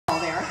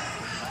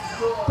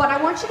But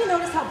I want you to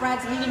notice how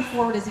Brad's leaning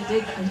forward as he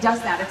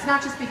does that. It's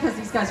not just because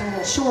these guys are a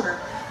little shorter,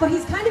 but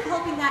he's kind of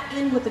helping that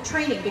in with the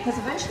training, because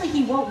eventually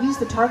he won't use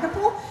the target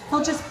pull.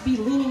 He'll just be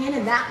leaning in,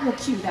 and that will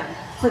cue them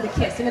for the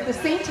kiss. And at the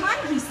same time,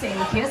 he's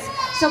saying kiss.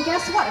 So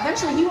guess what?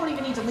 Eventually he won't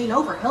even need to lean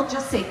over. He'll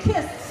just say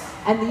kiss,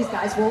 and these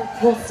guys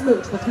will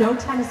smooch with no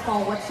tennis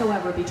ball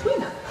whatsoever between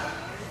them.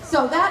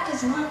 So that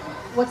is,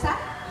 what's that?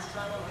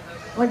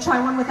 Want to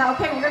try one without?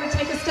 Okay, we're going to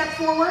take a step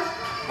forward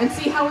and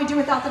see how we do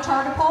without the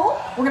target pole.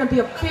 We're going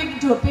to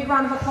do a big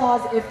round of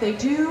applause if they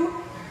do.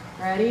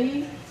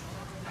 Ready?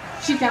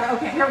 She's got it.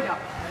 Okay, here we go.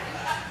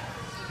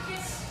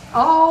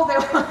 Oh,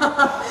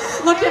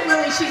 look at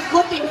Lily. She's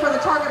looking for the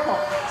target pole.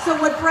 So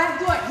what Brad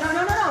doing?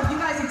 No. You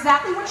guys,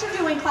 exactly what you're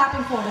doing,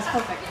 clapping for is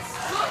perfect.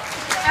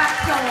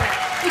 Excellent.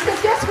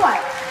 Because guess what?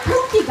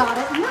 Punky got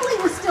it.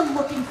 Lily was still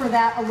looking for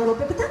that a little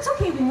bit, but that's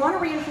okay. We want to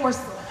reinforce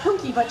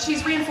Punky, but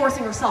she's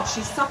reinforcing herself.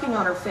 She's sucking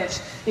on her fish.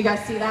 You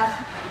guys see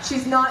that?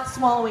 She's not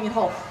swallowing it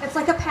whole. It's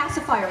like a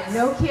pacifier.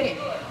 No kidding.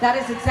 That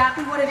is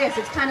exactly what it is.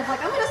 It's kind of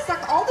like, I'm going to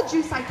suck all the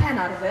juice I can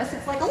out of this.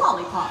 It's like a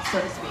lollipop, so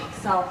to speak.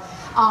 So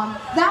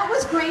that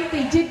was great.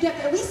 They did get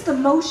at least the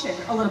motion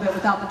a little bit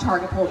without the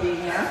target pole being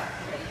there.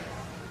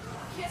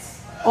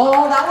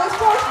 Oh, that was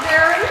both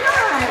very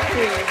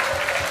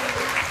nice.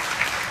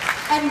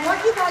 And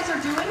what you guys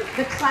are doing,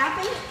 the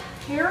clapping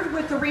paired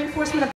with the reinforcement of